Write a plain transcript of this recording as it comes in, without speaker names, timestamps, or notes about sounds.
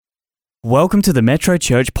Welcome to the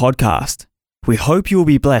Metrochurch podcast. We hope you will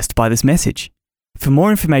be blessed by this message. For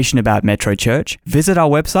more information about Metrochurch, visit our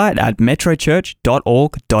website at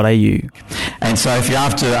metrochurch.org.au. And so if you're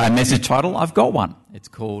after a message title, I've got one. It's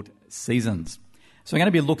called Seasons. So I'm going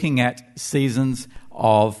to be looking at seasons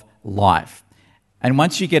of life. And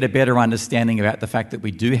once you get a better understanding about the fact that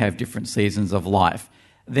we do have different seasons of life,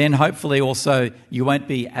 then hopefully also you won't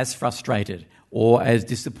be as frustrated or as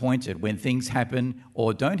disappointed when things happen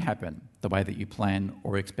or don't happen the way that you plan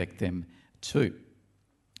or expect them to.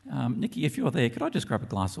 Nikki, if you're there, could I just grab a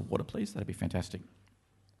glass of water, please? That'd be fantastic.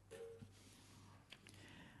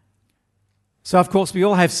 So, of course, we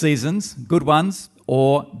all have seasons, good ones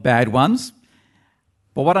or bad ones.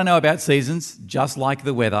 But what I know about seasons, just like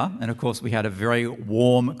the weather, and of course we had a very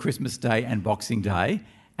warm Christmas Day and Boxing Day,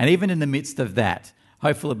 and even in the midst of that,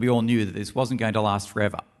 hopefully we all knew that this wasn't going to last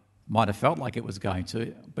forever. Might have felt like it was going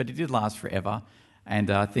to, but it did last forever,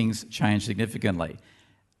 and things changed significantly.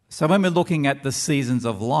 So when we're looking at the seasons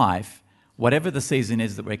of life, whatever the season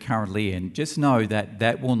is that we're currently in, just know that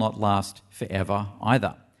that will not last forever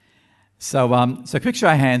either. So quick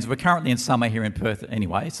show of hands. We're currently in summer here in Perth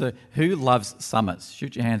anyway. So who loves summers?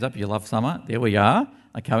 Shoot your hands up. You love summer. There we are.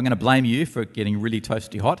 Okay, I'm going to blame you for getting really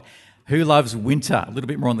toasty hot. Who loves winter? A little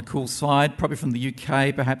bit more on the cool side, probably from the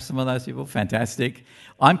UK, perhaps some of those people. Fantastic.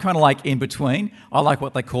 I'm kind of like in between. I like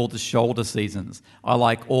what they call the shoulder seasons. I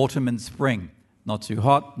like autumn and spring. Not too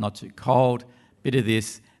hot, not too cold, bit of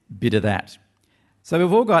this, bit of that. So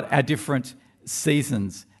we've all got our different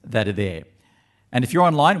seasons that are there. And if you're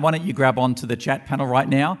online, why don't you grab onto the chat panel right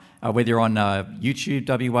now, whether you're on YouTube,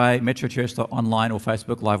 WA, metrochurch.online or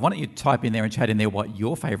Facebook Live, why don't you type in there and chat in there what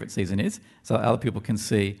your favourite season is so other people can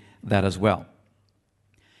see that as well.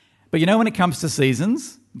 But you know, when it comes to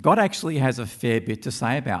seasons, God actually has a fair bit to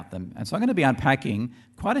say about them. And so I'm going to be unpacking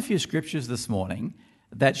quite a few scriptures this morning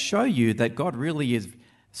that show you that God really is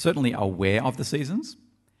certainly aware of the seasons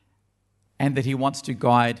and that he wants to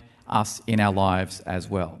guide us in our lives as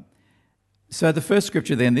well. So the first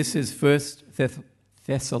scripture then, this is 1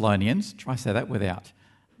 Thessalonians, try to say that without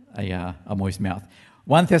a moist mouth.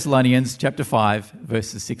 1 Thessalonians chapter 5,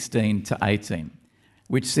 verses 16 to 18,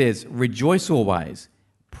 which says, "Rejoice always,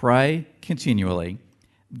 pray continually,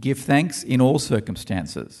 give thanks in all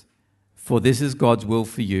circumstances, for this is God's will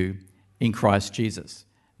for you in Christ Jesus."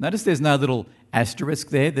 Notice there's no little asterisk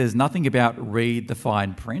there. There's nothing about read the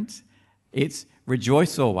fine print. It's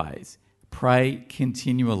rejoice always, pray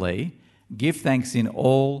continually, give thanks in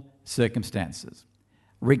all circumstances,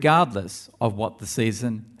 regardless of what the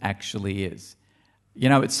season actually is. You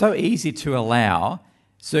know, it's so easy to allow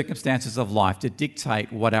circumstances of life to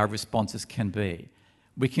dictate what our responses can be.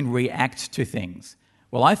 We can react to things.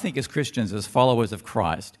 Well, I think as Christians, as followers of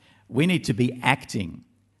Christ, we need to be acting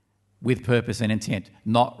with purpose and intent,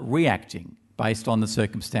 not reacting based on the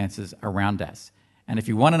circumstances around us. And if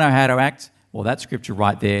you want to know how to act, well, that scripture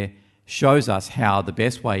right there shows us how the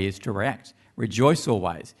best way is to react. Rejoice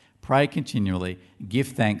always, pray continually, give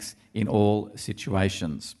thanks in all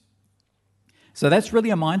situations. So that's really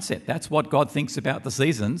a mindset. That's what God thinks about the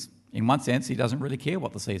seasons. In one sense, he doesn't really care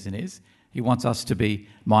what the season is. He wants us to be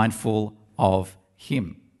mindful of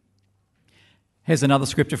him. Here's another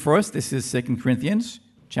scripture for us. This is 2 Corinthians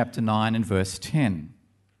chapter 9 and verse 10.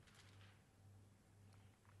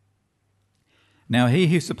 "Now he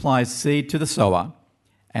who supplies seed to the sower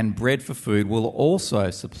and bread for food will also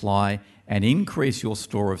supply and increase your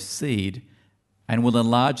store of seed and will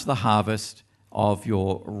enlarge the harvest of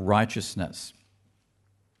your righteousness."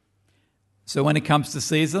 So when it comes to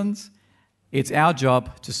seasons, it's our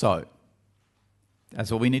job to sow.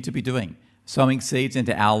 That's what we need to be doing. Sowing seeds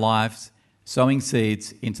into our lives, sowing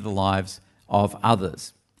seeds into the lives of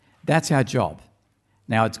others. That's our job.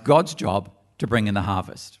 Now, it's God's job to bring in the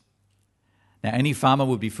harvest. Now, any farmer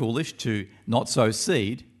would be foolish to not sow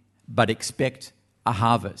seed, but expect a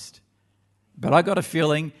harvest. But I got a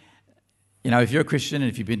feeling, you know, if you're a Christian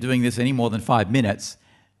and if you've been doing this any more than 5 minutes,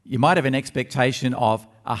 you might have an expectation of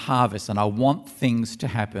a harvest, and I want things to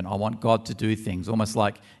happen. I want God to do things, almost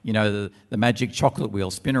like, you know, the magic chocolate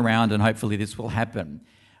wheel, spin around and hopefully this will happen.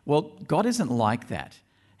 Well, God isn't like that.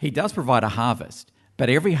 He does provide a harvest, but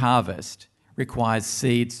every harvest requires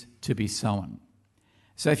seeds to be sown.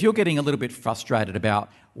 So if you're getting a little bit frustrated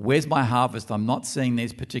about where's my harvest, I'm not seeing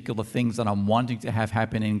these particular things that I'm wanting to have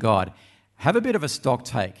happen in God, have a bit of a stock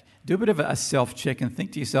take, do a bit of a self-check and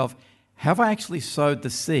think to yourself, have I actually sowed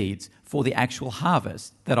the seeds for the actual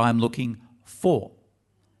harvest that I'm looking for?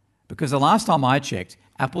 Because the last time I checked,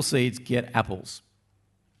 apple seeds get apples.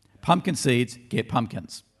 Pumpkin seeds get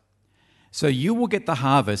pumpkins. So you will get the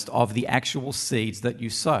harvest of the actual seeds that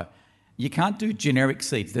you sow. You can't do generic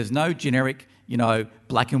seeds. There's no generic,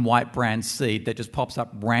 black and white brand seed that just pops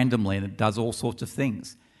up randomly and it does all sorts of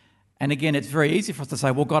things. And again, it's very easy for us to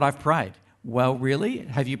say, well, God, I've prayed. Well, really?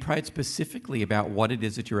 Have you prayed specifically about what it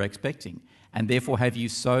is that you're expecting? And therefore, have you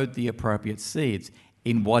sowed the appropriate seeds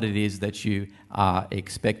in what it is that you are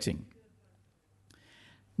expecting?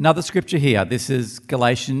 Another scripture here. This is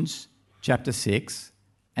Galatians chapter 6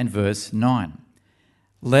 and verse 9.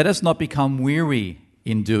 Let us not become weary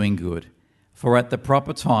in doing good, for at the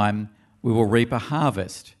proper time we will reap a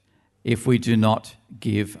harvest if we do not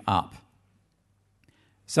give up.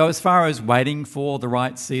 So as far as waiting for the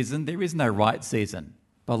right season, there is no right season,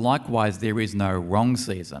 but likewise there is no wrong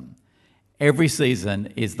season. Every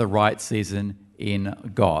season is the right season in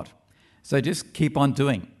God. So just keep on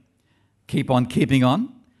doing. Keep on keeping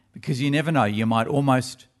on, because you never know, you might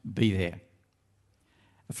almost be there.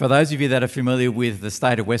 For those of you that are familiar with the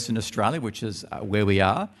state of Western Australia, which is where we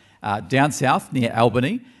are, down south near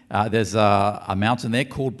Albany, there's a mountain there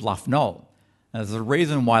called Bluff Knoll. There's a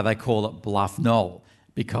reason why they call it Bluff Knoll,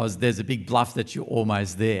 because there's a big bluff that you're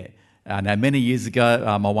almost there. Now, many years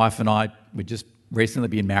ago, my wife and I, we'd just recently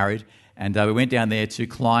been married, and we went down there to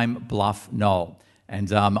climb Bluff Knoll. And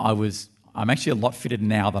I'm actually a lot fitter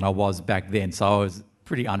now than I was back then, so I was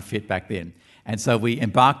pretty unfit back then. And so we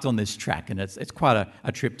embarked on this track, and it's quite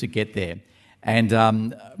a trip to get there.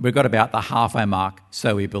 And we got about the halfway mark,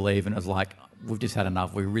 so we believe, and it was like, we've just had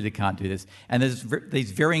enough, we really can't do this. And there's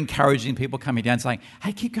these very encouraging people coming down saying,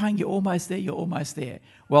 hey, keep going, you're almost there, you're almost there.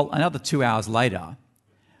 Well, another 2 hours later,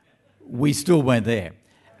 we still weren't there.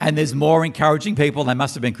 And there's more encouraging people, they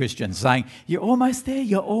must have been Christians, saying, you're almost there,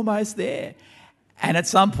 you're almost there. And at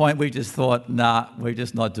some point we just thought, nah, we're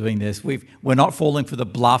just not doing this. We're not falling for the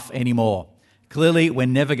bluff anymore. Clearly, we're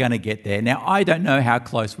never going to get there. Now, I don't know how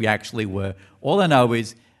close we actually were. All I know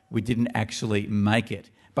is we didn't actually make it.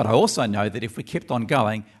 But I also know that if we kept on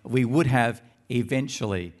going, we would have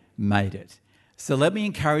eventually made it. So let me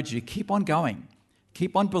encourage you, keep on going.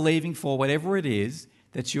 Keep on believing for whatever it is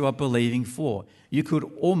that you are believing for. You could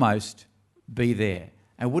almost be there.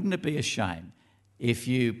 And wouldn't it be a shame if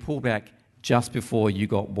you pull back just before you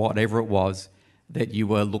got whatever it was that you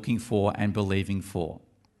were looking for and believing for?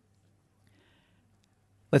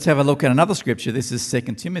 Let's have a look at another scripture. This is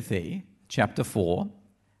 2 Timothy chapter 4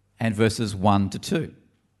 and verses 1 to 2.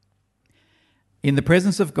 In the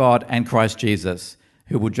presence of God and Christ Jesus,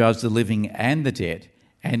 who will judge the living and the dead,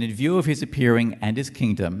 and in view of his appearing and his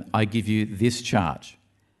kingdom, I give you this charge.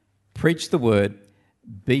 Preach the word,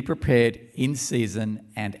 be prepared in season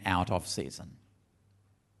and out of season.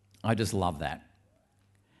 I just love that.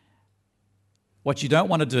 What you don't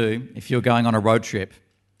want to do if you're going on a road trip,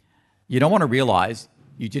 you don't want to realise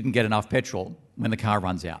you didn't get enough petrol when the car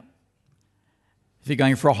runs out. If you're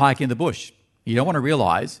going for a hike in the bush, you don't want to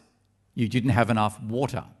realise you didn't have enough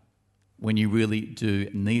water when you really do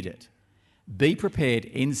need it. Be prepared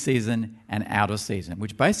in season and out of season,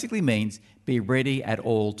 which basically means be ready at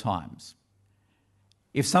all times.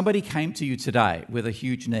 If somebody came to you today with a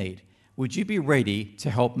huge need, would you be ready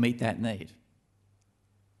to help meet that need?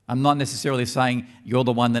 I'm not necessarily saying you're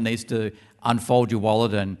the one that needs to unfold your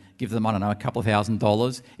wallet and give them, a couple of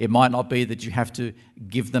 $1,000. It might not be that you have to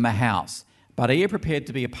give them a house, but are you prepared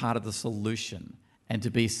to be a part of the solution and to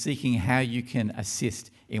be seeking how you can assist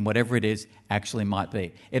in whatever it is actually might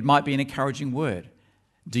be? It might be an encouraging word.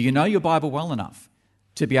 Do you know your Bible well enough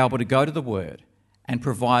to be able to go to the Word and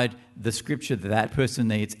provide the scripture that that person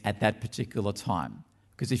needs at that particular time?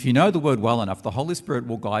 Because if you know the Word well enough, the Holy Spirit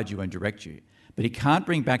will guide you and direct you. But He can't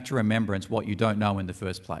bring back to remembrance what you don't know in the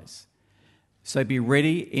first place. So be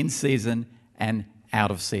ready in season and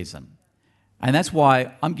out of season. And that's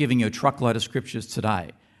why I'm giving you a truckload of scriptures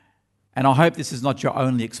today. And I hope this is not your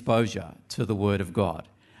only exposure to the Word of God.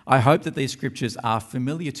 I hope that these scriptures are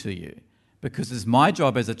familiar to you, because it's my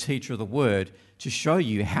job as a teacher of the Word to show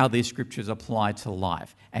you how these scriptures apply to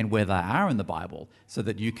life and where they are in the Bible, so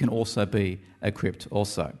that you can also be equipped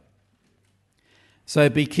also. So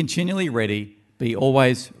be continually ready, be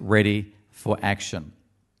always ready for action.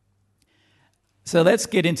 So let's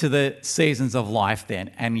get into the seasons of life then.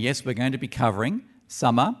 And yes, we're going to be covering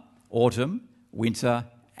summer, autumn, winter,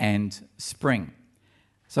 and spring.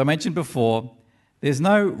 So I mentioned before, there's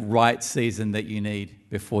no right season that you need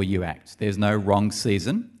before you act. There's no wrong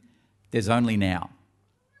season. There's only now.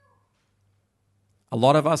 A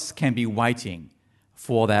lot of us can be waiting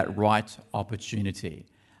for that right opportunity.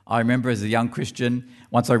 I remember as a young Christian,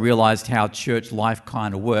 once I realised how church life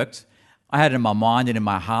kind of worked, I had in my mind and in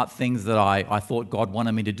my heart things that I thought God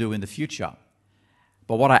wanted me to do in the future.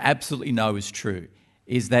 But what I absolutely know is true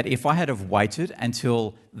is that if I had have waited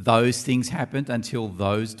until those things happened, until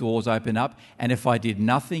those doors opened up, and if I did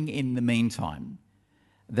nothing in the meantime,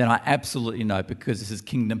 then I absolutely know, because this is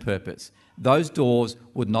kingdom purpose, those doors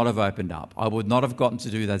would not have opened up. I would not have gotten to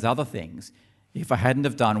do those other things if I hadn't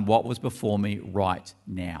have done what was before me right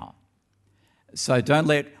now. So don't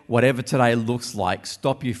let whatever today looks like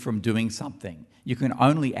stop you from doing something. You can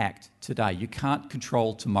only act today. You can't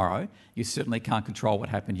control tomorrow. You certainly can't control what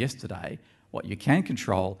happened yesterday. What you can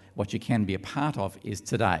control, what you can be a part of, is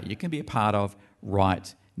today. You can be a part of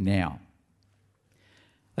right now.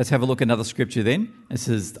 Let's have a look at another scripture then. This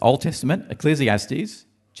is the Old Testament, Ecclesiastes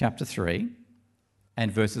chapter 3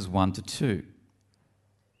 and verses 1 to 2.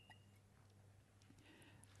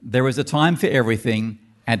 There is a time for everything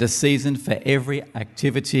and a season for every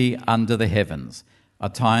activity under the heavens, a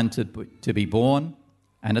time to be born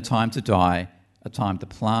and a time to die, a time to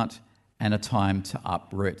plant and a time to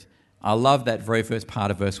uproot. I love that very first part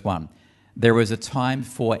of verse 1. There is a time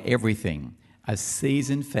for everything, a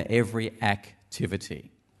season for every activity.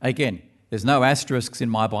 Again, there's no asterisks in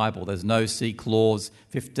my Bible. There's no see clause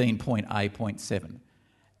 15.A.7.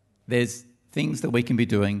 There's things that we can be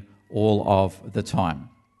doing all of the time.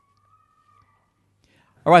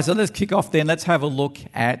 All right, so let's kick off then. Let's have a look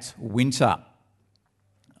at winter.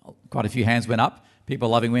 Quite a few hands went up. People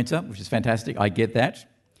loving winter, which is fantastic. I get that.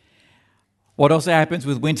 What also happens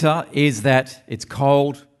with winter is that it's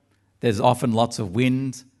cold. There's often lots of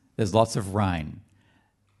wind. There's lots of rain.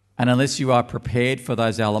 And unless you are prepared for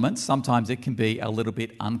those elements, sometimes it can be a little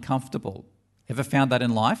bit uncomfortable. Ever found that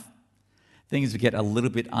in life? Things get a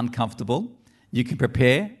little bit uncomfortable. You can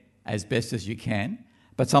prepare as best as you can,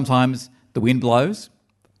 but sometimes the wind blows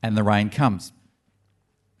and the rain comes.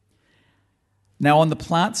 Now, on the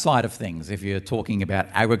plant side of things, if you're talking about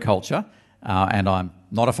agriculture, and I'm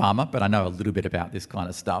not a farmer, but I know a little bit about this kind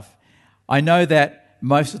of stuff, I know that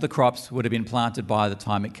most of the crops would have been planted by the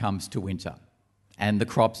time it comes to winter. And the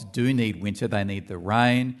crops do need winter. They need the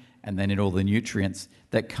rain and they need all the nutrients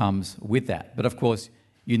that comes with that. But of course,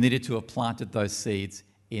 you needed to have planted those seeds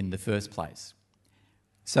in the first place.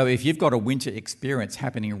 So if you've got a winter experience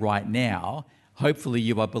happening right now, hopefully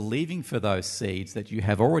you are believing for those seeds that you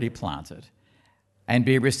have already planted, and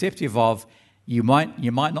be receptive of, you might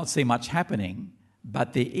not see much happening,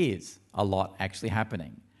 but there is a lot actually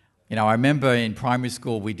happening. You know, I remember in primary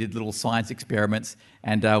school we did little science experiments,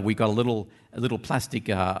 and we got a little plastic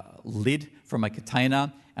lid from a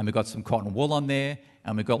container, and we got some cotton wool on there,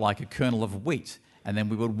 and we got like a kernel of wheat, and then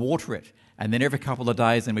we would water it, and then every couple of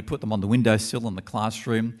days, then we put them on the windowsill in the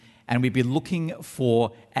classroom, and we'd be looking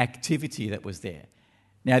for activity that was there.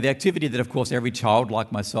 Now, the activity that, of course, every child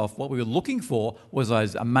like myself, what we were looking for was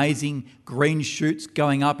those amazing green shoots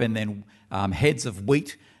going up, and then heads of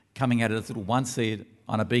wheat coming out of this little one seed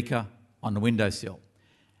on a beaker on the windowsill.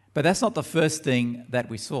 But that's not the first thing that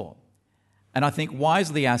we saw. And I think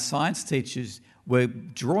wisely our science teachers were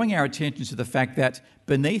drawing our attention to the fact that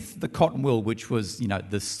beneath the cotton wool, which was,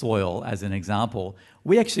 the soil as an example,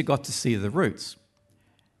 we actually got to see the roots.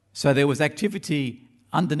 So there was activity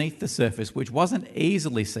underneath the surface which wasn't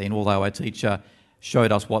easily seen, although our teacher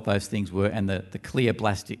showed us what those things were, and the clear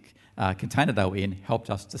plastic container they were in helped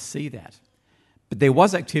us to see that. But there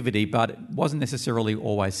was activity, but it wasn't necessarily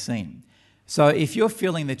always seen. So if you're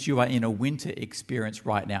feeling that you are in a winter experience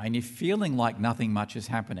right now and you're feeling like nothing much is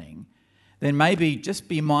happening, then maybe just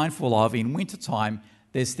be mindful of, in wintertime,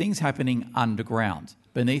 there's things happening underground,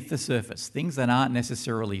 beneath the surface, things that aren't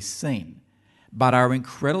necessarily seen, but are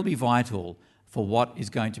incredibly vital for what is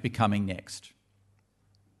going to be coming next.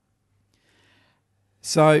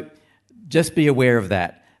 So just be aware of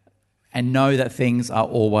that and know that things are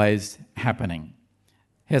always happening.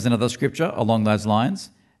 Here's another scripture along those lines.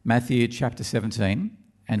 Matthew chapter 17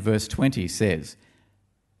 and verse 20 says,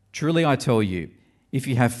 "Truly I tell you, if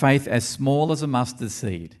you have faith as small as a mustard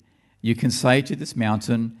seed, you can say to this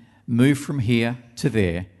mountain, 'Move from here to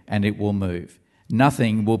there,' and it will move.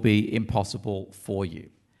 Nothing will be impossible for you."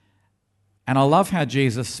 And I love how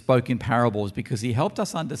Jesus spoke in parables, because he helped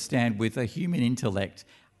us understand with a human intellect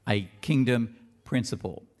a kingdom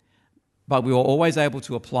principle. But we were always able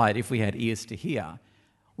to apply it if we had ears to hear.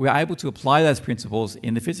 We were able to apply those principles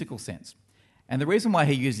in the physical sense. And the reason why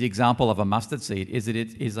he used the example of a mustard seed is that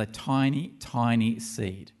it is a tiny, tiny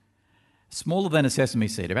seed. Smaller than a sesame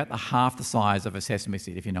seed, about half the size of a sesame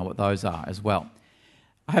seed, if you know what those are as well.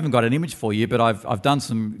 I haven't got an image for you, but I've done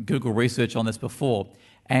some Google research on this before.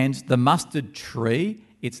 And the mustard tree,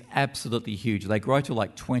 it's absolutely huge. They grow to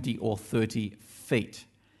like 20 or 30 feet.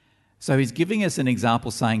 So he's giving us an example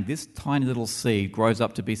saying this tiny little seed grows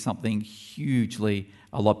up to be something hugely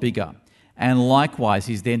a lot bigger. And likewise,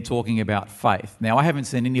 he's then talking about faith. Now, I haven't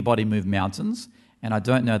seen anybody move mountains, and I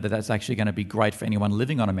don't know that that's actually going to be great for anyone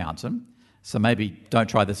living on a mountain. So maybe don't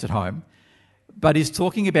try this at home. But he's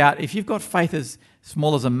talking about if you've got faith as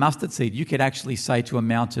small as a mustard seed, you could actually say to a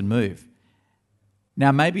mountain, move.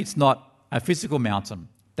 Now, maybe it's not a physical mountain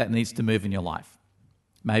that needs to move in your life.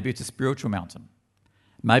 Maybe it's a spiritual mountain.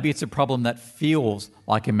 Maybe it's a problem that feels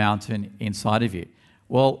like a mountain inside of you.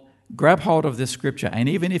 Well, grab hold of this scripture, and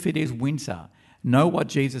even if it is winter, know what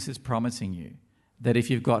Jesus is promising you, that if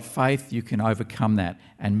you've got faith, you can overcome that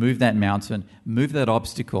and move that mountain, move that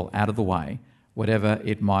obstacle out of the way, whatever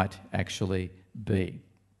it might actually be.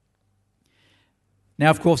 Now,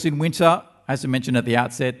 of course, in winter, as I mentioned at the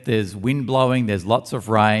outset, there's wind blowing, there's lots of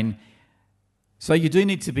rain. So you do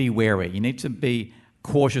need to be wary. You need to be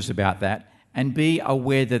cautious about that and be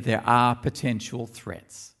aware that there are potential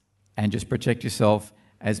threats, and just protect yourself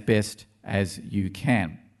as best as you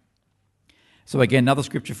can. So again, another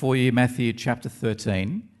scripture for you, Matthew chapter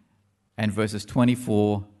 13 and verses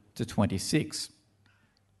 24 to 26.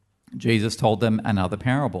 Jesus told them another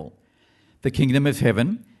parable. The kingdom of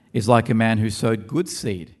heaven is like a man who sowed good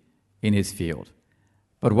seed in his field.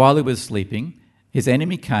 But while he was sleeping, his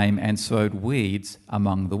enemy came and sowed weeds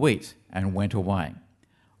among the wheat and went away.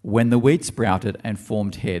 When the wheat sprouted and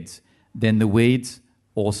formed heads, then the weeds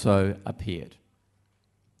also appeared.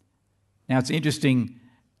 Now, it's an interesting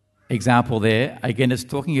example there. Again, it's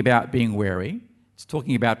talking about being wary. It's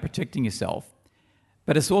talking about protecting yourself.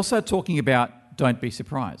 But it's also talking about don't be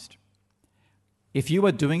surprised. If you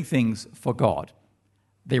are doing things for God,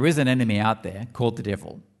 there is an enemy out there called the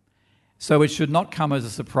devil. So it should not come as a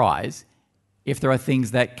surprise if there are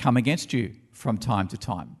things that come against you from time to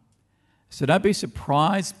time. So don't be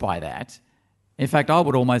surprised by that. In fact, I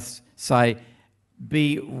would almost say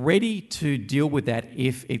be ready to deal with that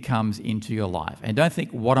if it comes into your life. And don't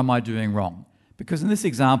think, what am I doing wrong? Because in this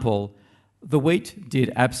example, the wheat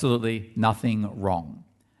did absolutely nothing wrong.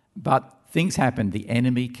 But things happened. The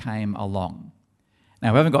enemy came along.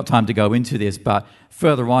 Now, we haven't got time to go into this, but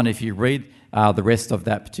further on, if you read the rest of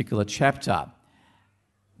that particular chapter,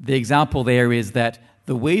 the example there is that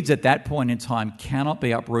the weeds at that point in time cannot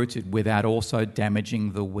be uprooted without also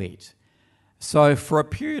damaging the wheat. So for a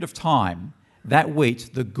period of time, that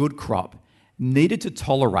wheat, the good crop, needed to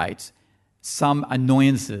tolerate some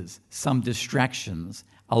annoyances, some distractions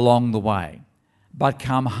along the way. But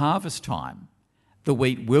come harvest time, the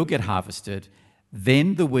wheat will get harvested,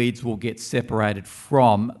 then the weeds will get separated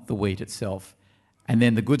from the wheat itself, and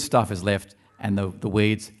then the good stuff is left and the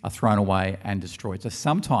weeds are thrown away and destroyed. So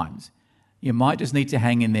sometimes you might just need to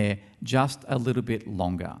hang in there just a little bit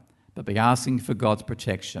longer, but be asking for God's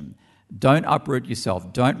protection. Don't uproot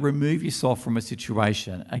yourself. Don't remove yourself from a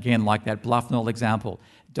situation. Again, like that Bluff Knoll example,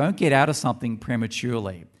 don't get out of something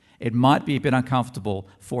prematurely. It might be a bit uncomfortable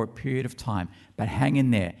for a period of time, but hang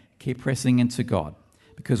in there. Keep pressing into God,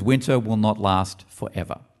 because winter will not last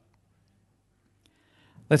forever.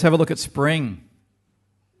 Let's have a look at spring.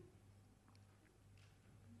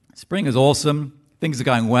 Spring is awesome. Things are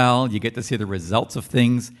going well. You get to see the results of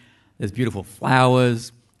things. There's beautiful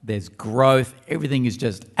flowers. There's growth. Everything is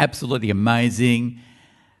just absolutely amazing.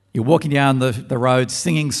 You're walking down the road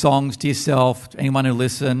singing songs to yourself, to anyone who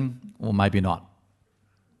listen, or maybe not.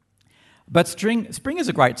 But spring is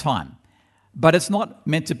a great time. But it's not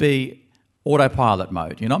meant to be autopilot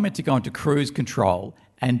mode. You're not meant to go into cruise control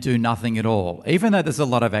and do nothing at all. Even though there's a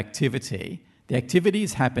lot of activity, the activity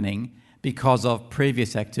is happening because of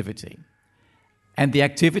previous activity. And the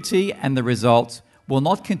activity and the results will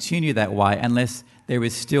not continue that way unless there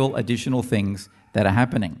is still additional things that are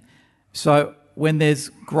happening. So when there's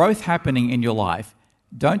growth happening in your life,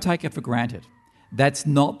 don't take it for granted. That's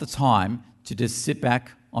not the time to just sit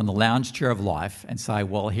back on the lounge chair of life and say,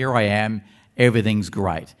 well, here I am, everything's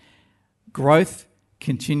great. Growth,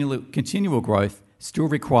 continual growth, still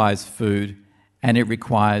requires food, and it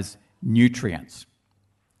requires nutrients.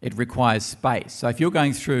 It requires space. So if you're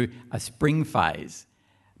going through a spring phase,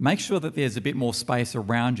 make sure that there's a bit more space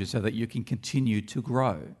around you so that you can continue to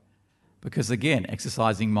grow. Because again,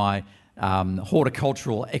 exercising my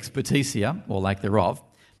horticultural expertise here, or lack thereof,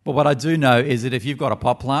 but what I do know is that if you've got a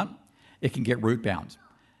pot plant, it can get root bound.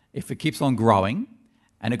 If it keeps on growing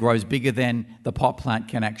and it grows bigger than the pot plant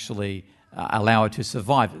can actually allow it to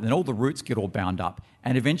survive, then all the roots get all bound up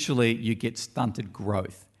and eventually you get stunted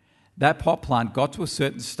growth. That pot plant got to a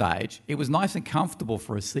certain stage. It was nice and comfortable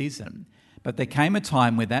for a season, but there came a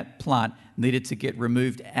time where that plant needed to get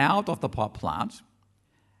removed out of the pot plant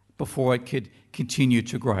before it could continue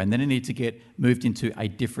to grow, and then it needed to get moved into a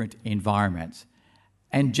different environment.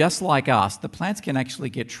 And just like us, the plants can actually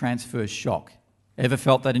get transfer shock. Ever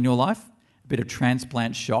felt that in your life? a bit of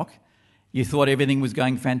transplant shock. You thought everything was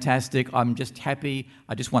going fantastic. I'm just happy.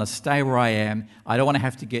 I just want to stay where I am. I don't want to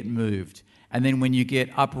have to get moved. And then when you get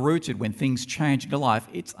uprooted, when things change in your life,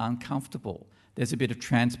 it's uncomfortable. There's a bit of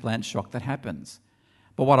transplant shock that happens.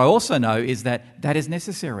 But what I also know is that that is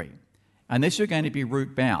necessary. Unless you're going to be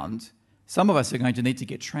root bound, some of us are going to need to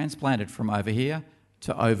get transplanted from over here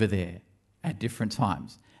to over there at different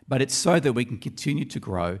times. But it's so that we can continue to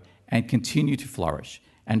grow and continue to flourish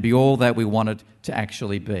and be all that we wanted to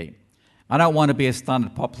actually be. I don't want to be a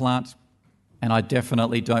stunted pot plant, and I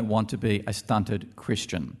definitely don't want to be a stunted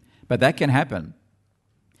Christian. But that can happen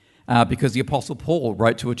because the Apostle Paul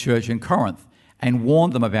wrote to a church in Corinth and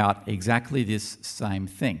warned them about exactly this same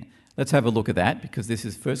thing. Let's have a look at that, because this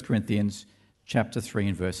is 1 Corinthians chapter 3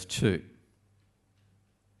 and verse 2.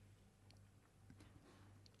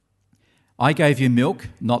 I gave you milk,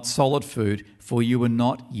 not solid food, for you were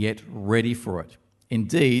not yet ready for it.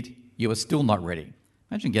 Indeed, you are still not ready.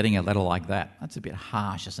 Imagine getting a letter like that. That's a bit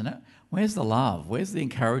harsh, isn't it? Where's the love? Where's the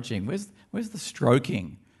encouraging? Where's the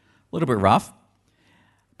stroking? A little bit rough.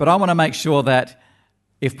 But I want to make sure that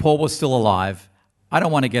if Paul was still alive, I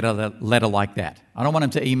don't want to get a letter like that. I don't want him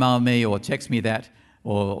to email me or text me that,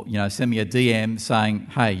 or send me a DM saying,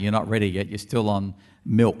 hey, you're not ready yet, you're still on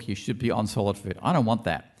milk, you should be on solid food. I don't want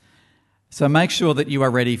that. So make sure that you are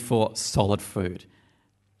ready for solid food.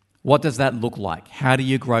 What does that look like? How do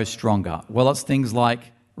you grow stronger? Well, it's things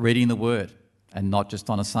like reading the Word, and not just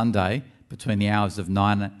on a Sunday between the hours of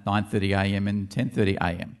 9:30 a.m. and 10:30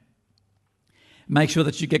 a.m. Make sure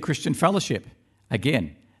that you get Christian fellowship.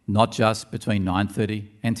 Again, not just between 9:30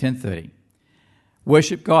 and 10:30.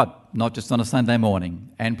 Worship God, not just on a Sunday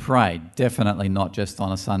morning. And pray, definitely not just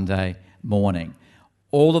on a Sunday morning.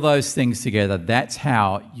 All of those things together, that's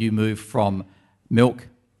how you move from milk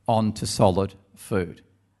on to solid food.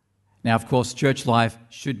 Now, of course, church life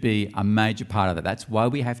should be a major part of it. That's why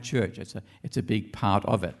we have church. It's a big part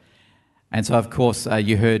of it. And so, of course,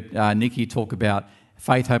 you heard Nikki talk about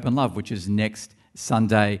Faith, Hope and Love, which is next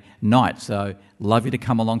Sunday night. So love you to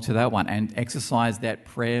come along to that one and exercise that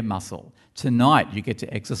prayer muscle. Tonight, you get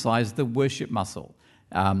to exercise the worship muscle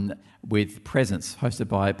with Presence, hosted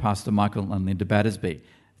by Pastor Michael and Linda Battersby.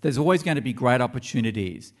 There's always going to be great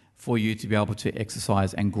opportunities for you to be able to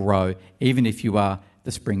exercise and grow, even if you are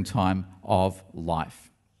the springtime of life.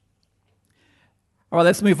 All right,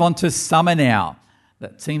 let's move on to summer now.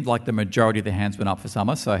 That seemed like the majority of the hands went up for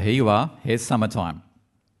summer, so here you are. Here's summertime.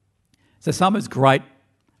 So summer's great.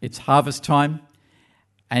 It's harvest time.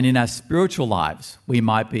 And in our spiritual lives, we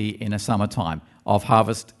might be in a summertime of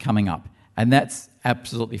harvest coming up. And that's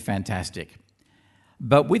absolutely fantastic.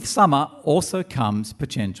 But with summer also comes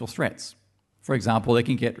potential threats. For example, it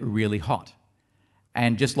can get really hot.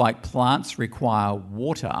 And just like plants require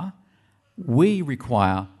water, we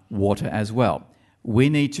require water as well. We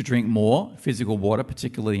need to drink more physical water,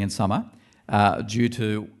 particularly in summer, due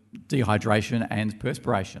to dehydration and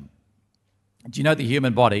perspiration. Do you know the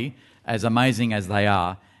human body, as amazing as they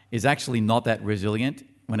are, is actually not that resilient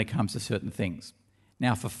when it comes to certain things?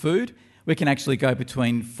 Now, for food, we can actually go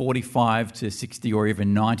between 45 to 60 or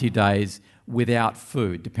even 90 days without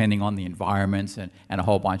food, depending on the environment and a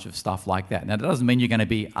whole bunch of stuff like that. Now, that doesn't mean you're going to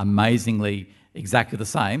be amazingly exactly the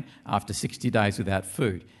same after 60 days without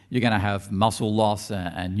food. You're going to have muscle loss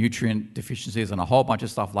and nutrient deficiencies and a whole bunch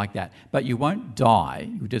of stuff like that. But you won't die,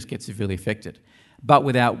 you'll just get severely affected. But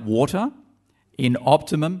without water, in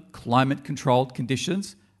optimum climate-controlled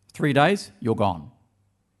conditions, 3 days, you're gone.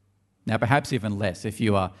 Now, perhaps even less if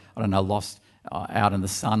you are, lost out in the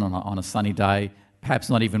sun on a sunny day, perhaps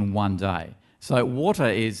not even 1 day. So water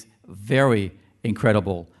is very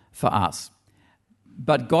incredible for us.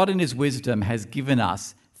 But God in His wisdom has given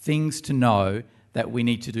us things to know that we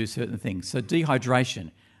need to do certain things. So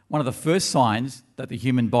dehydration, one of the first signs that the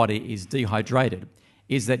human body is dehydrated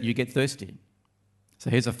is that you get thirsty. So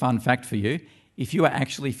here's a fun fact for you. If you are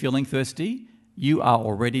actually feeling thirsty, you are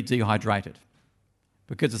already dehydrated.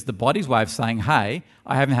 Because it's the body's way of saying, hey,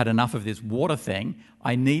 I haven't had enough of this water thing,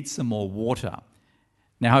 I need some more water.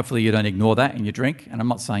 Now, hopefully you don't ignore that in your drink, and I'm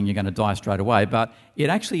not saying you're going to die straight away, but it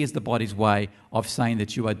actually is the body's way of saying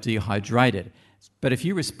that you are dehydrated. But if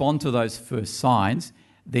you respond to those first signs,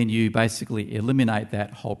 then you basically eliminate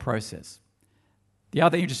that whole process. The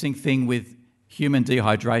other interesting thing with human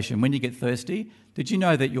dehydration, when you get thirsty, did you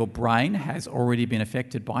know that your brain has already been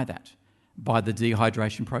affected by that, by the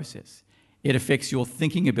dehydration process? It affects your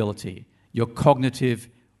thinking ability, your cognitive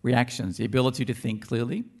reactions, the ability to think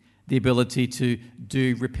clearly, the ability to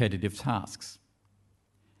do repetitive tasks.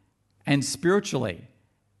 And spiritually,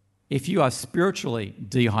 if you are spiritually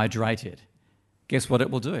dehydrated, guess what it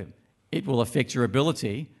will do? It will affect your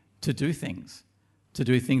ability to do things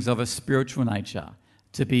of a spiritual nature,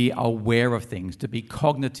 to be aware of things, to be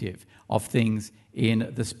cognitive of things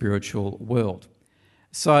in the spiritual world.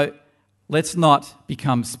 So let's not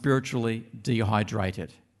become spiritually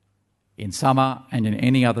dehydrated in summer and in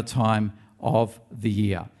any other time of the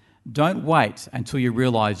year. Don't wait until you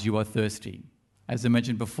realize you are thirsty. As I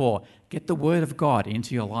mentioned before, get the Word of God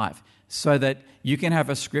into your life so that you can have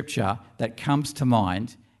a scripture that comes to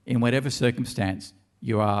mind in whatever circumstance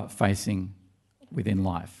you are facing within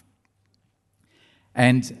life.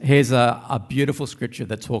 And here's a beautiful scripture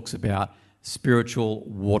that talks about spiritual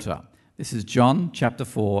water. This is John chapter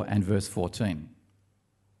 4 and verse 14.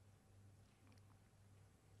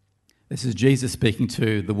 This is Jesus speaking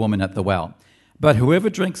to the woman at the well. But whoever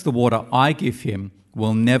drinks the water I give him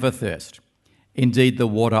will never thirst. Indeed, the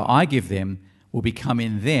water I give them will become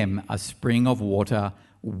in them a spring of water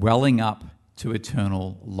welling up to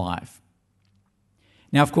eternal life.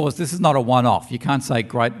 Now, of course, this is not a one-off. You can't say,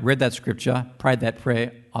 great, read that scripture, prayed that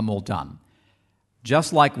prayer, I'm all done.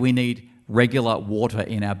 Just like we need regular water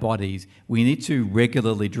in our bodies, we need to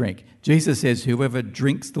regularly drink. Jesus says, whoever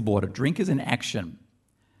drinks the water, drink is an action.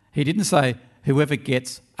 He didn't say, whoever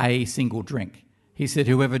gets a single drink. He said,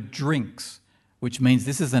 whoever drinks, which means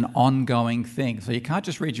this is an ongoing thing. So you can't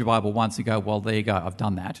just read your Bible once and go, well, there you go, I've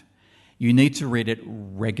done that. You need to read it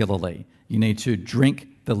regularly. You need to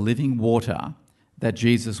drink the living water that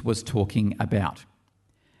Jesus was talking about.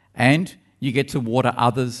 And you get to water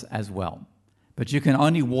others as well. But you can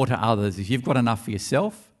only water others if you've got enough for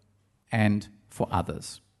yourself and for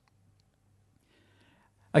others.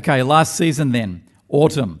 Okay, last season then,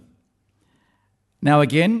 autumn. Now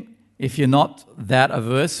again, if you're not that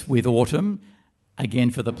averse with autumn,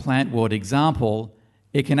 again for the plant world example,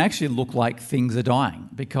 it can actually look like things are dying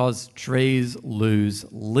because trees lose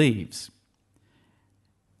leaves.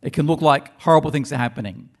 It can look like horrible things are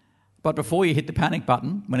happening. But before you hit the panic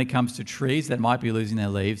button when it comes to trees that might be losing their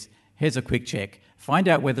leaves, here's a quick check. Find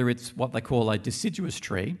out whether it's what they call a deciduous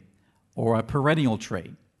tree or a perennial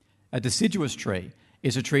tree. A deciduous tree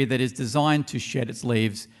is a tree that is designed to shed its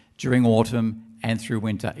leaves during autumn and through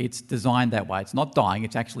winter. It's designed that way. It's not dying.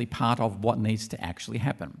 It's actually part of what needs to actually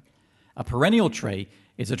happen. A perennial tree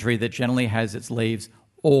is a tree that generally has its leaves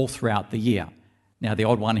all throughout the year. Now, the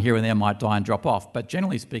odd one here and there might die and drop off, but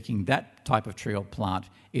generally speaking, that type of tree or plant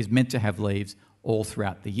is meant to have leaves all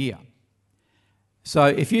throughout the year. So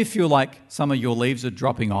if you feel like some of your leaves are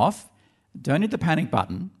dropping off, don't hit the panic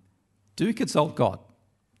button. Do consult God,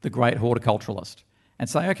 the great horticulturalist, and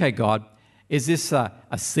say, okay, God, is this a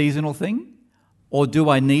seasonal thing? Or do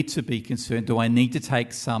I need to be concerned? Do I need to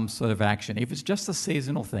take some sort of action? If it's just a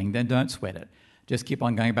seasonal thing, then don't sweat it. Just keep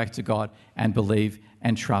on going back to God and believe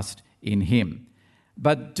and trust in Him.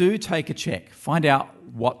 But do take a check. Find out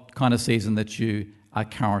what kind of season that you are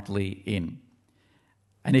currently in.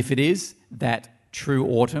 And if it is that true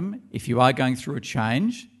autumn, if you are going through a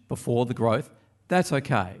change before the growth, that's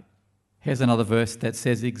okay. Here's another verse that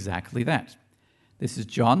says exactly that. This is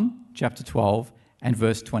John chapter 12 and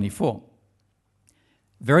verse 24.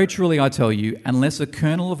 Very truly I tell you, unless a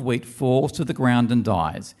kernel of wheat falls to the ground and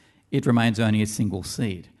dies, it remains only a single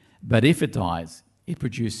seed. But if it dies, it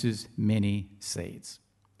produces many seeds.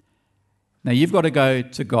 Now you've got to go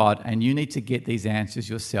to God and you need to get these answers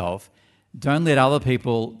yourself. Don't let other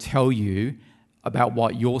people tell you about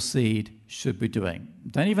what your seed should be doing.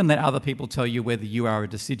 Don't even let other people tell you whether you are a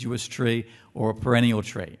deciduous tree or a perennial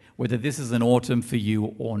tree, whether this is an autumn for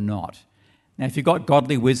you or not. Now, if you've got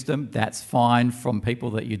godly wisdom, that's fine from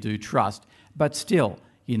people that you do trust, but still,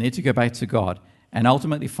 you need to go back to God and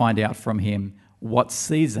ultimately find out from Him what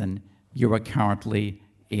season you are currently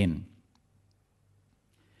in.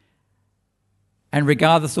 And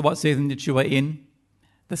regardless of what season that you are in,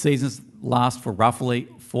 the seasons last for roughly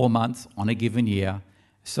 4 months on a given year,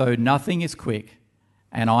 so nothing is quick,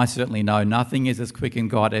 and I certainly know nothing is as quick in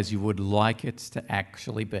God as you would like it to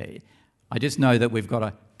actually be. I just know that we've got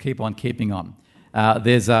to keep on keeping on.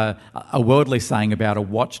 There's a worldly saying about a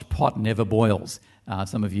watched pot never boils.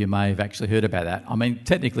 Some of you may have actually heard about that. I mean,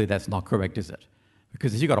 technically that's not correct, is it?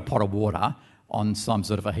 Because if you've got a pot of water on some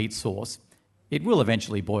sort of a heat source, it will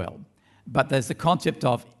eventually boil. But there's the concept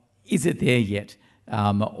of, is it there yet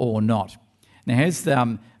or not? Now here's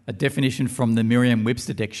a definition from the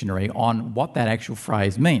Merriam-Webster dictionary on what that actual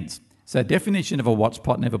phrase means. So definition of a watched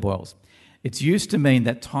pot never boils. It's used to mean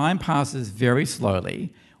that time passes very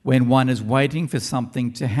slowly when one is waiting for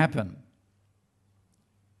something to happen.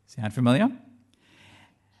 Sound familiar?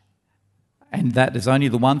 And that is only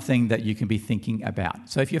the one thing that you can be thinking about.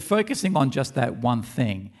 So if you're focusing on just that one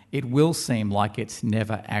thing, it will seem like it's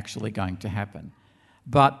never actually going to happen.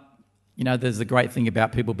 But You know, there's the great thing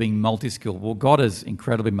about people being multi-skilled. Well, God is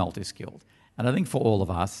incredibly multi-skilled. And I think for all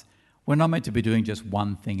of us, we're not meant to be doing just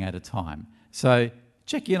one thing at a time. So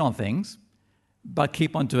check in on things, but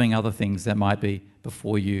keep on doing other things that might be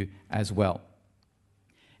before you as well.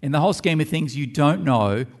 In the whole scheme of things, you don't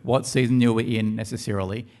know what season you're in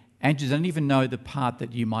necessarily, and you don't even know the part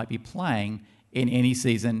that you might be playing in any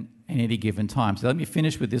season at any given time. So let me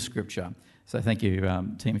finish with this scripture. So thank you,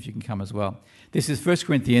 team, if you can come as well. This is 1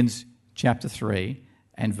 Corinthians chapter 3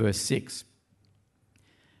 and verse 6.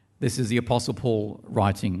 This is the Apostle Paul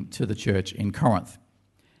writing to the church in Corinth.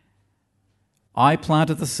 I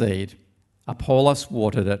planted the seed, Apollos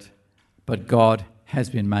watered it, but God has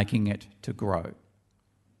been making it to grow.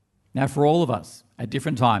 Now, for all of us, at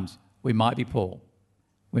different times, we might be Paul,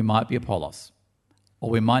 we might be Apollos, or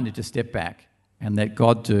we might need to step back and let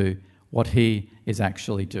God do what he is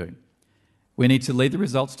actually doing. We need to leave the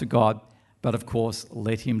results to God, but of course,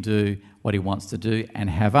 let him do what he wants to do and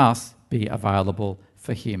have us be available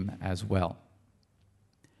for him as well.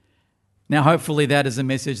 Now, hopefully that is a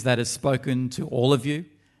message that has spoken to all of you.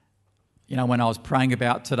 You know, when I was praying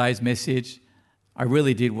about today's message, I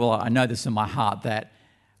really did, I know this in my heart, that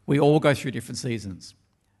we all go through different seasons.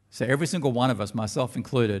 So every single one of us, myself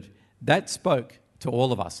included, that spoke to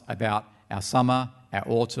all of us about our summer, our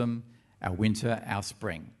autumn, our winter, our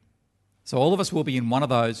spring. So all of us will be in one of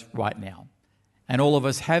those right now. And all of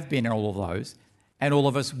us have been in all of those, and all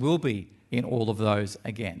of us will be in all of those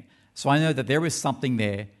again. So I know that there is something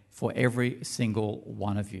there for every single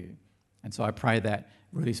one of you. And so I pray that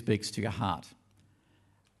really speaks to your heart.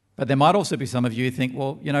 But there might also be some of you who think,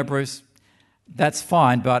 well, you know, Bruce, that's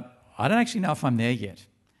fine, but I don't actually know if I'm there yet.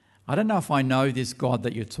 I don't know if I know this God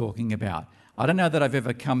that you're talking about. I don't know that I've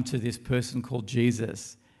ever come to this person called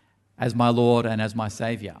Jesus as my Lord and as my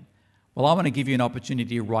Saviour. Well, I want to give you an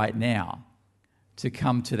opportunity right now to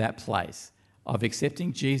come to that place of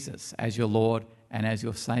accepting Jesus as your Lord and as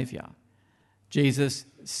your Saviour. Jesus,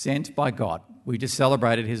 sent by God. We just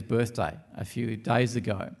celebrated his birthday a few days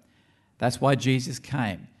ago. That's why Jesus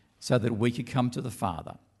came, so that we could come to the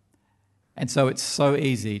Father. And so it's so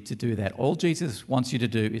easy to do that. All Jesus wants you to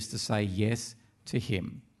do is to say yes to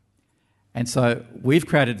him. And so we've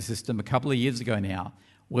created a system a couple of years ago now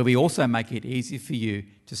where we also make it easy for you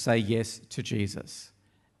to say yes to Jesus.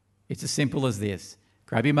 It's as simple as this.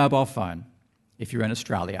 Grab your mobile phone, if you're in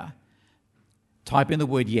Australia, type in the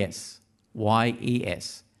word yes,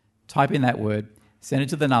 Y-E-S. Type in that word, send it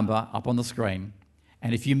to the number up on the screen,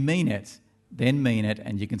 and if you mean it, then mean it,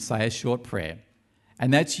 and you can say a short prayer.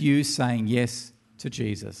 And that's you saying yes to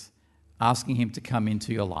Jesus, asking him to come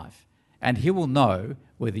into your life. And he will know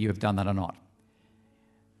whether you have done that or not.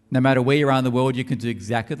 No matter where you are in the world, you can do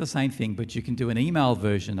exactly the same thing, but you can do an email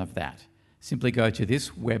version of that. Simply go to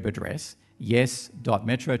this web address,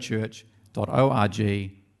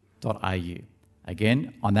 yes.metrochurch.org.au.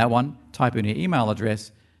 Again, on that one, type in your email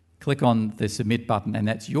address, click on the submit button, and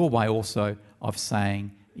that's your way also of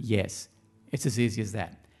saying yes. It's as easy as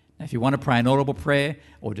that. Now, if you want to pray an audible prayer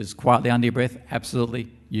or just quietly under your breath,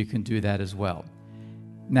 absolutely, you can do that as well.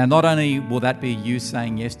 Now, not only will that be you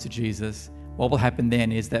saying yes to Jesus, what will happen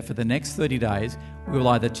then is that for the next 30 days, we will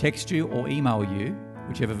either text you or email you,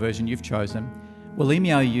 whichever version you've chosen. We'll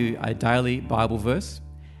email you a daily Bible verse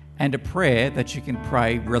and a prayer that you can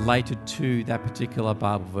pray related to that particular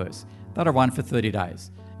Bible verse. That'll run for 30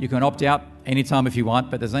 days. You can opt out anytime if you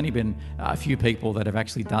want, but there's only been a few people that have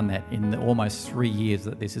actually done that in the almost 3 years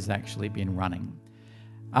that this has actually been running.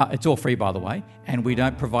 It's all free, by the way, and we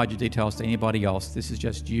don't provide your details to anybody else. This is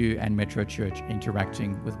just you and Metro Church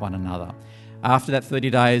interacting with one another. After that 30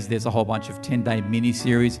 days, there's a whole bunch of 10-day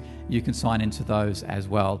mini-series. You can sign into those as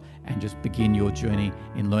well and just begin your journey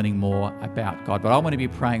in learning more about God. But I want to be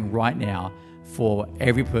praying right now for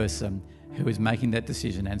every person who is making that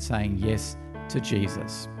decision and saying yes to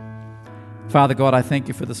Jesus. Father God, I thank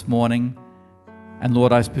you for this morning. And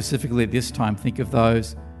Lord, I specifically at this time think of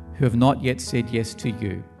those who have not yet said yes to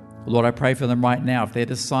you. Lord, I pray for them right now. If they're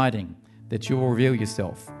deciding that you will reveal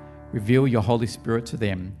yourself, reveal your Holy Spirit to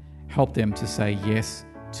them, help them to say yes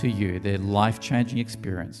to you, their life-changing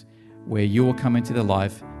experience where you will come into their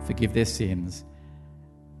life, forgive their sins,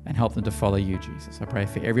 and help them to follow you, Jesus. I pray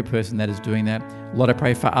for every person that is doing that. Lord, I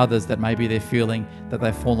pray for others that maybe they're feeling that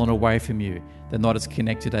they've fallen away from you, they're not as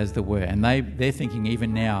connected as they were, and they're thinking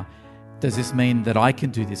even now, does this mean that I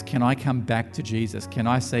can do this? Can I come back to Jesus? Can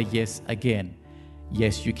I say yes again?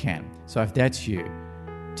 Yes, you can. So if that's you,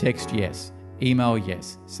 text yes, email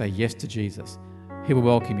yes, say yes to Jesus. He will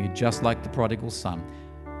welcome you just like the prodigal son.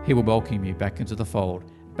 He will welcome you back into the fold,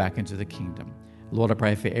 back into the kingdom. Lord, I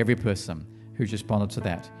pray for every person who's responded to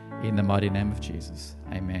that in the mighty name of Jesus.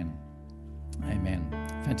 Amen. Amen.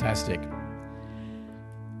 Fantastic.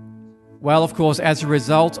 Well, of course, as a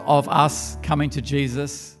result of us coming to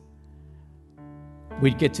Jesus,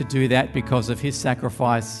 we get to do that because of his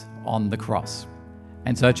sacrifice on the cross.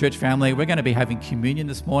 And so, church family, we're going to be having communion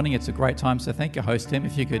this morning. It's a great time, so thank your host team.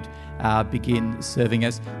 If you could begin serving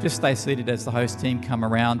us, just stay seated as the host team come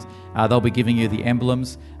around. They'll be giving you the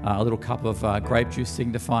emblems, a little cup of grape juice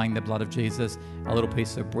signifying the blood of Jesus, a little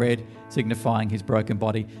piece of bread signifying his broken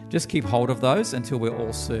body. Just keep hold of those until we're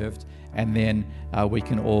all served, and then we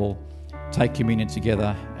can all take communion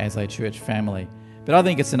together as a church family. But I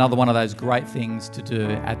think it's another one of those great things to do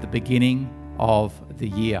at the beginning of the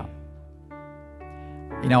year.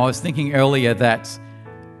 You know, I was thinking earlier that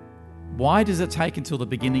why does it take until the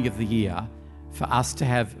beginning of the year for us to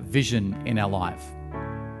have vision in our life?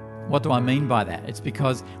 What do I mean by that? It's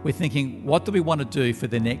because we're thinking, what do we want to do for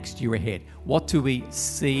the next year ahead? What do we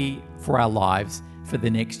see for our lives for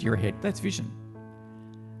the next year ahead? That's vision.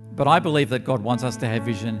 But I believe that God wants us to have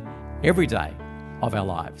vision every day of our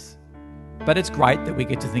lives. But it's great that we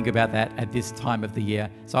get to think about that at this time of the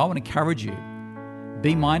year. So I want to encourage you,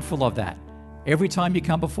 be mindful of that. Every time you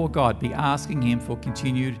come before God, be asking him for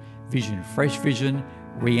continued vision, fresh vision,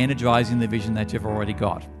 re-energizing the vision that you've already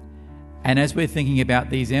got. And as we're thinking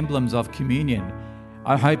about these emblems of communion,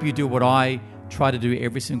 I hope you do what I try to do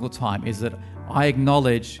every single time, is that I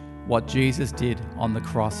acknowledge what Jesus did on the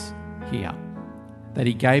cross here, that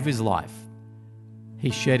he gave his life.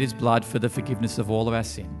 He shed his blood for the forgiveness of all of our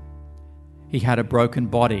sin. He had a broken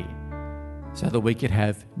body so that we could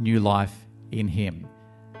have new life in him.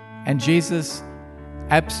 And Jesus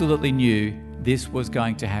absolutely knew this was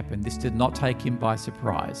going to happen. This did not take him by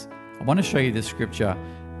surprise. I want to show you this scripture.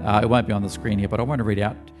 It won't be on the screen here, but I want to read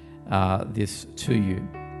out this to you.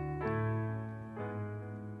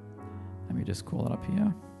 Let me just call it up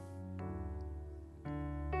here.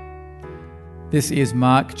 This is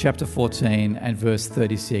Mark chapter 14 and verse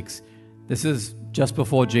 36. This is just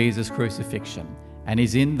before Jesus' crucifixion, and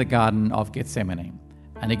he's in the Garden of Gethsemane.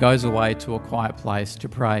 And he goes away to a quiet place to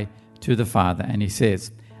pray to the Father. And he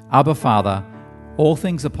says, Abba, Father, all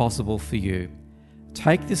things are possible for you.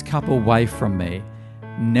 Take this cup away from me.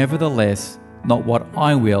 Nevertheless, not what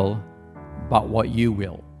I will, but what you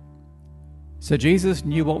will. So Jesus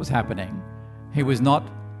knew what was happening. He was not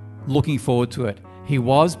looking forward to it. He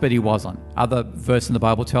was, but he wasn't. Other verse in the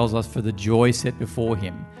Bible tells us, for the joy set before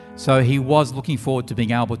him. So he was looking forward to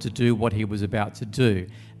being able to do what he was about to do.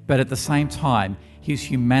 But at the same time, his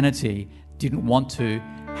humanity didn't want to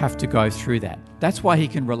have to go through that. That's why he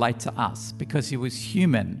can relate to us, because he was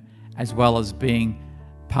human as well as being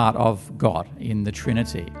part of God in the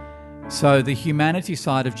Trinity. So the humanity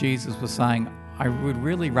side of Jesus was saying, I would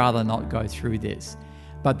really rather not go through this.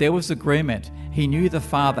 But there was agreement. He knew the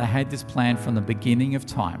Father had this plan from the beginning of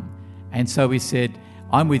time. And so he said,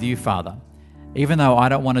 I'm with you, Father. Even though I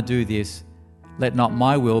don't want to do this, let not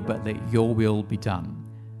my will, but let your will be done.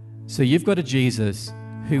 So you've got a Jesus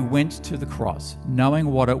who went to the cross, knowing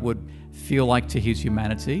what it would feel like to his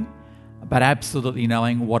humanity, but absolutely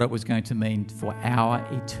knowing what it was going to mean for our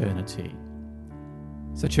eternity.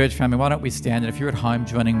 So church family, why don't we stand? And if you're at home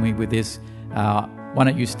joining me with this, why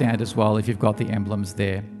don't you stand as well if you've got the emblems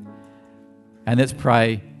there. And let's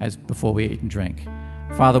pray as before we eat and drink.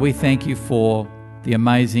 Father, we thank you for the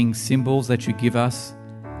amazing symbols that you give us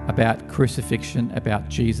about crucifixion, about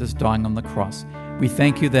Jesus dying on the cross. We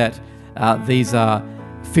thank you that these are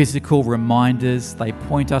physical reminders. They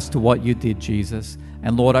point us to what you did, Jesus.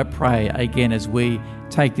 And Lord, I pray again as we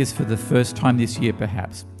take this for the first time this year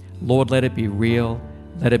perhaps, Lord, let it be real.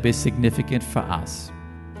 Let it be significant for us.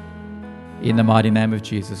 In the mighty name of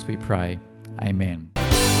Jesus we pray. Amen.